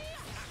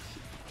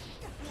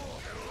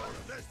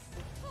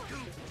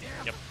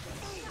 Yep.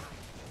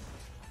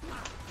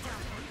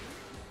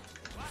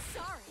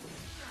 Sorry.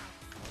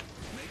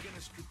 Making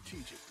a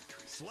strategic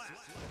retreat. Slap.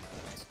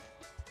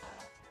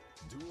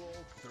 Duel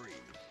 3.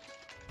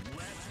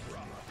 Let's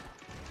rock.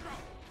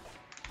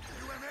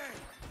 UMA.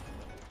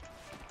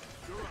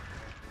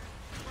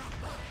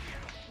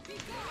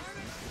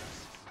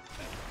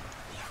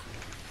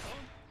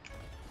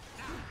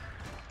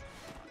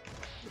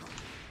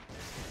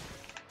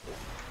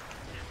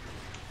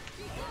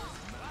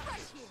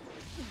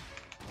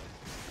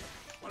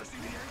 Want to see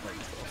the angry?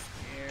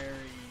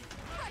 Scary.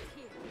 Right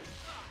here.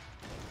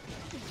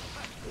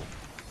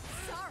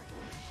 Sorry.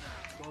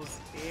 So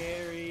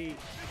scary.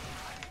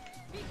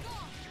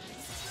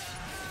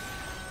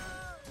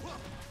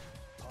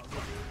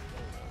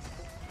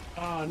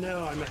 Oh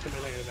no, I messed up my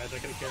negative edge. I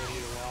could have carried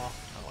you the wall.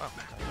 Oh wow.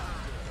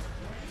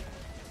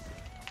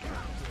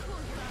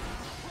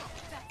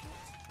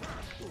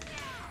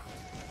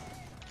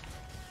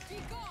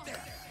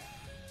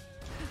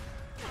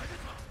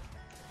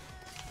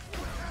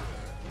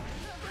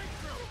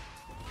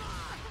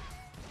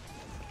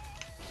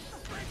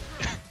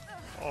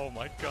 Oh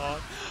my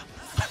god.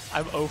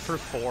 I'm 0 for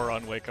 4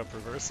 on Wake Up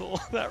Reversal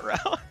that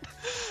round.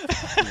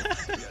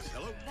 Yes,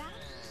 hello?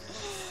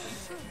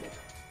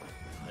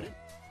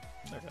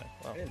 Okay,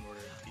 well, I didn't order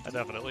it. I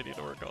definitely need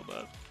to work on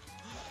that.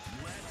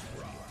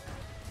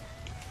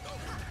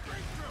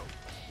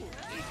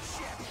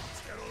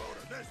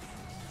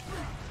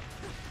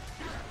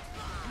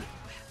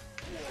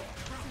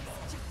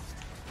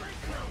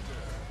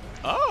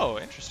 Oh,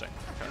 interesting.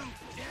 Okay.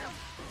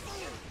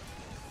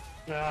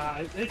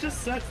 It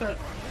just sucks that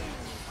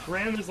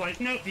Ram is like,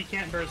 nope, you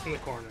can't burst in the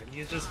corner.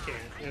 You just can't,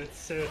 and it's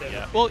so difficult.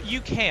 Yeah. Well,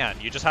 you can.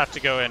 You just have to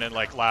go in and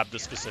like lab the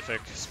specific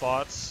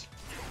spots.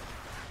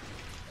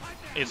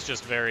 It's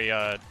just very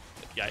yeah.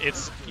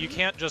 You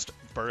can't just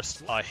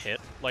burst a hit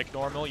like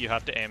normal. You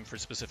have to aim for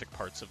specific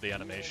parts of the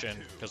animation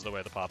because of the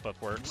way the pop-up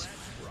works.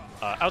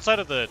 Outside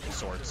of the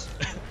swords,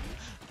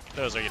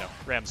 those are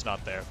Ram's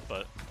not there,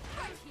 but.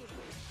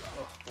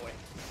 Oh boy.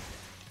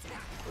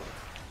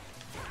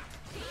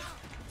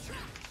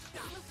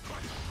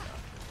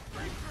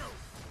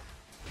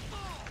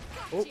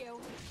 Got you.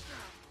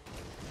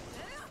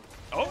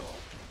 Oh.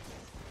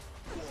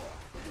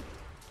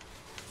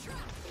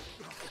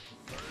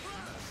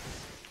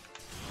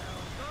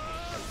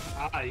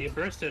 You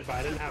bursted, but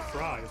I didn't have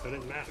frogs, so it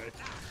didn't matter.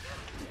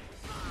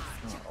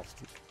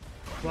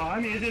 Well, I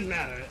mean, it didn't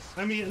matter.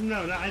 I mean,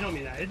 no, I don't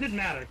mean that. It didn't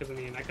matter, because, I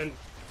mean, I think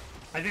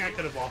I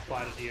could have wall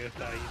flatted you if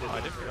you didn't. Oh, I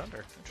did get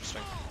under.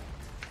 Interesting.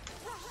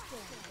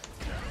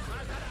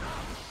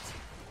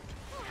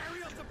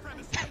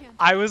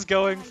 I was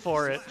going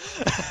for it.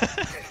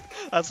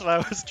 That's what I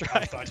was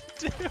trying to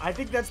do. I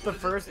think that's the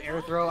first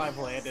air throw I've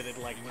landed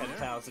in like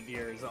 10,000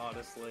 years,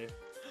 honestly.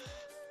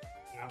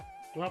 Yeah.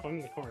 Well, I'm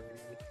in the corner.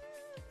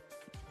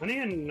 I need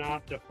to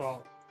not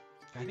default.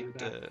 I need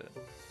to.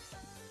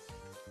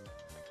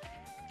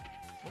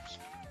 Whoops.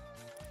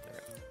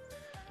 There.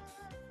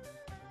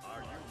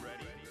 Are you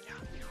ready?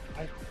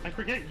 I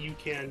forget you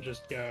can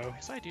just go. I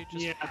guess I do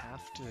just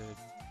have to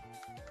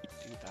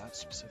do that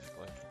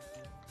specifically.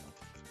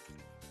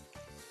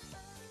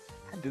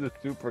 Do the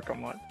super,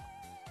 come on.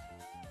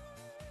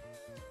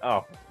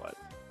 Oh, what?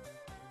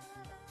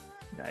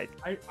 Nice.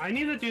 I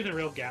need to do the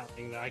real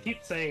Gatling though. I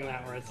keep saying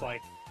that where it's like,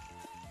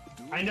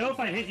 I know if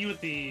I hit you with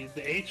the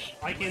H,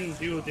 I can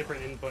do a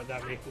different input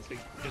that makes it so you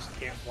just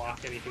can't block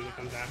anything that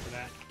comes after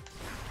that.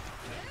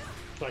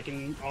 So I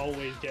can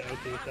always get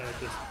open instead of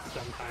just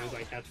sometimes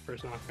I catch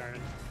first off guard.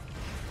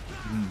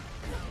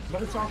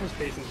 But it's also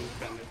spacing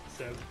independent,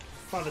 so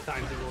a lot of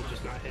times it will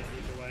just not hit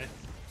either way.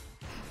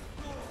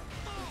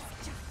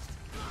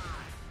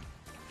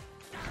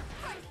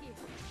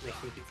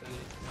 Rest in peace, Andy.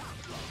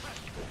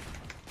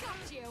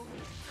 Got you.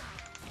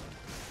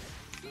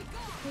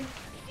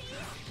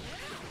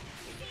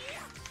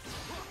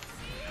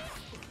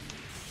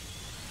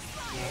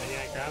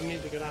 Yeah, grab me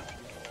is a good option.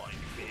 Oh, I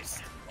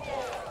missed. Oh,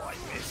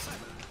 I missed.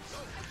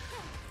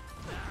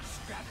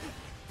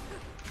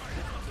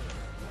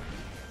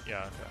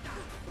 Yeah. Okay.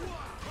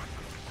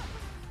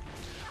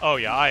 Oh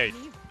yeah,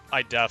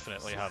 I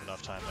definitely have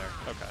enough time there.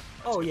 Okay.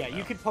 Oh yeah,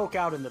 you could poke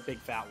out in the big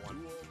fat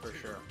one for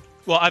sure.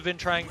 Well, I've been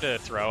trying to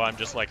throw. I'm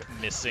just like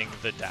missing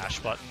the dash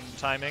button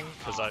timing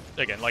because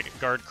again, like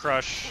guard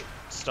crush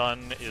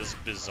stun is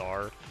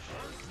bizarre.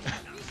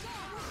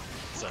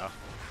 So.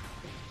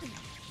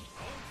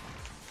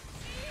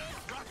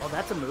 Oh,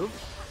 that's a move.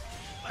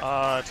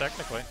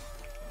 Technically.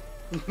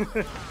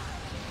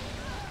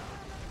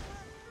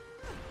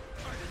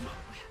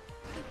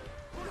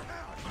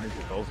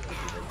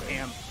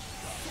 Damn.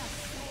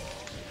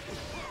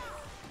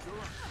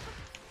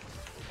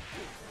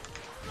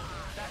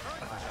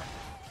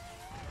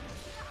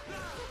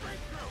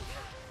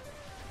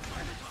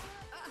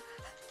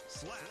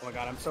 Oh my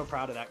god, I'm so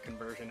proud of that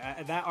conversion.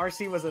 That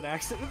RC was an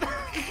accident.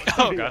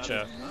 Oh,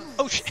 gotcha.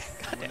 Oh shit!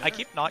 God damn. I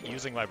keep not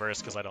using my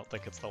burst because I don't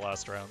think it's the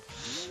last round.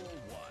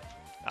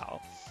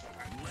 Ow.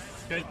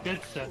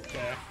 Good stuff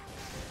there.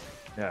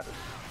 Yeah.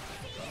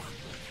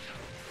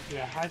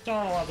 Yeah, I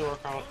saw a lot of the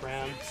work on with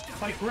Ram.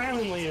 Like Ram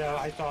and Leo,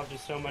 I saw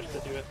just so much to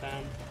do with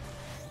them.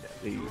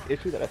 The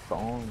issue that I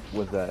saw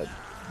was that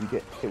you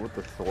get hit with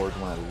the swords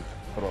when I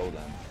throw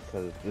them,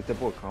 because the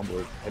typical combo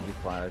is heavy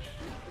flash.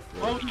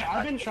 Oh yeah,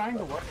 I've been trying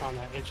to work on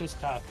that. It's just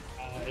tough.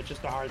 It's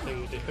just a hard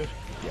thing to do.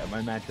 Yeah,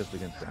 my matchups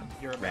against them.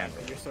 You're a man,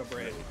 you're so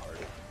brave.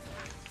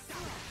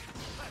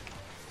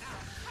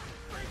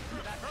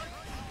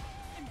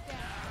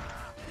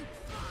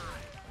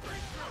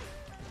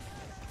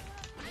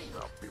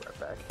 I'll be right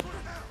back.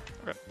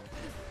 Okay.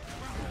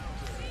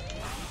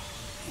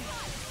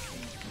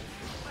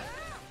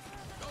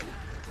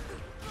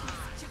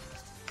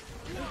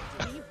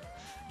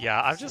 Yeah,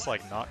 I'm just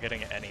like not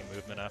getting any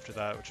movement after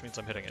that, which means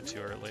I'm hitting it too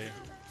early.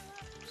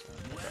 So,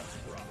 okay.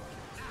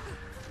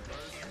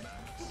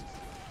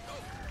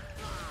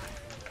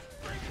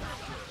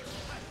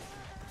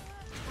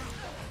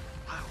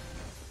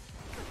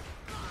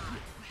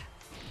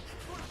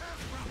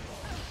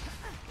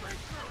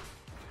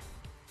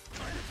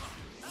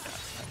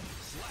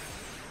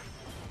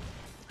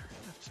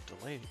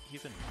 Delay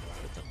even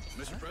with them.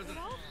 Mr. President,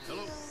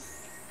 hello.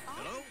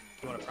 Hello?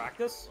 You want to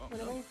practice?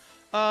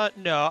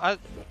 No,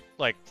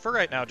 like for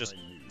right now, just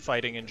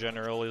fighting in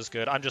general is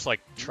good. I'm just like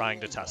trying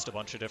to test a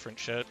bunch of different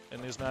shit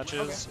in these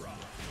matches. Okay.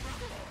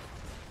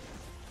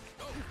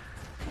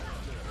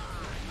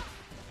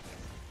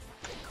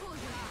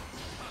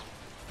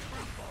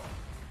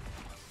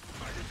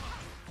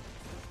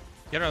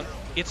 You know,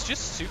 it's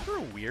just super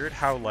weird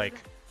how, like,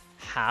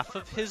 half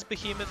of his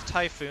Behemoth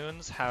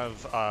Typhoons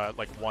have,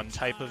 like, one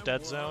type of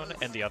dead zone,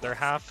 and the other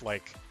half,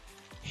 like,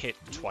 hit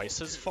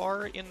twice as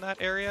far in that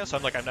area. So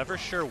I'm never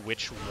sure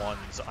which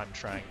ones I'm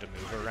trying to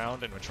move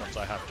around and which ones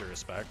I have to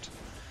respect.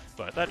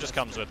 But that just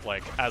comes with,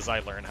 like, as I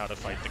learn how to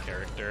fight the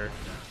character,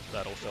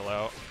 that'll fill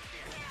out.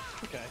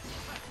 Okay.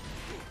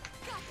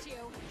 Got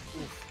you.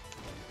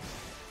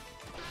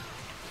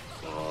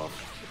 Oh.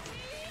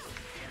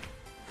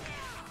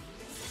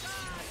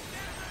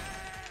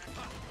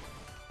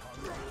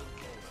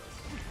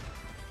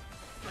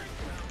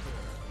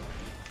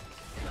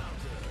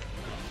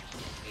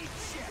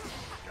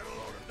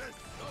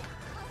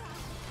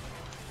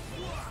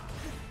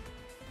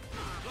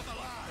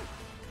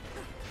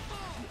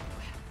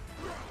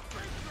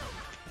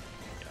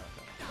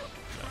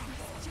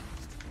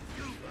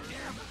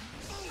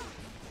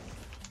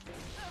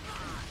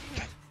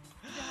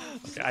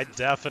 Okay, I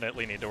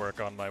definitely need to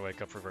work on my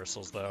wake-up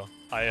reversals, though.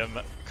 I am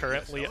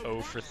currently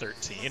 0 for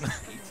 13.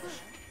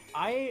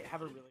 I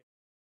have a really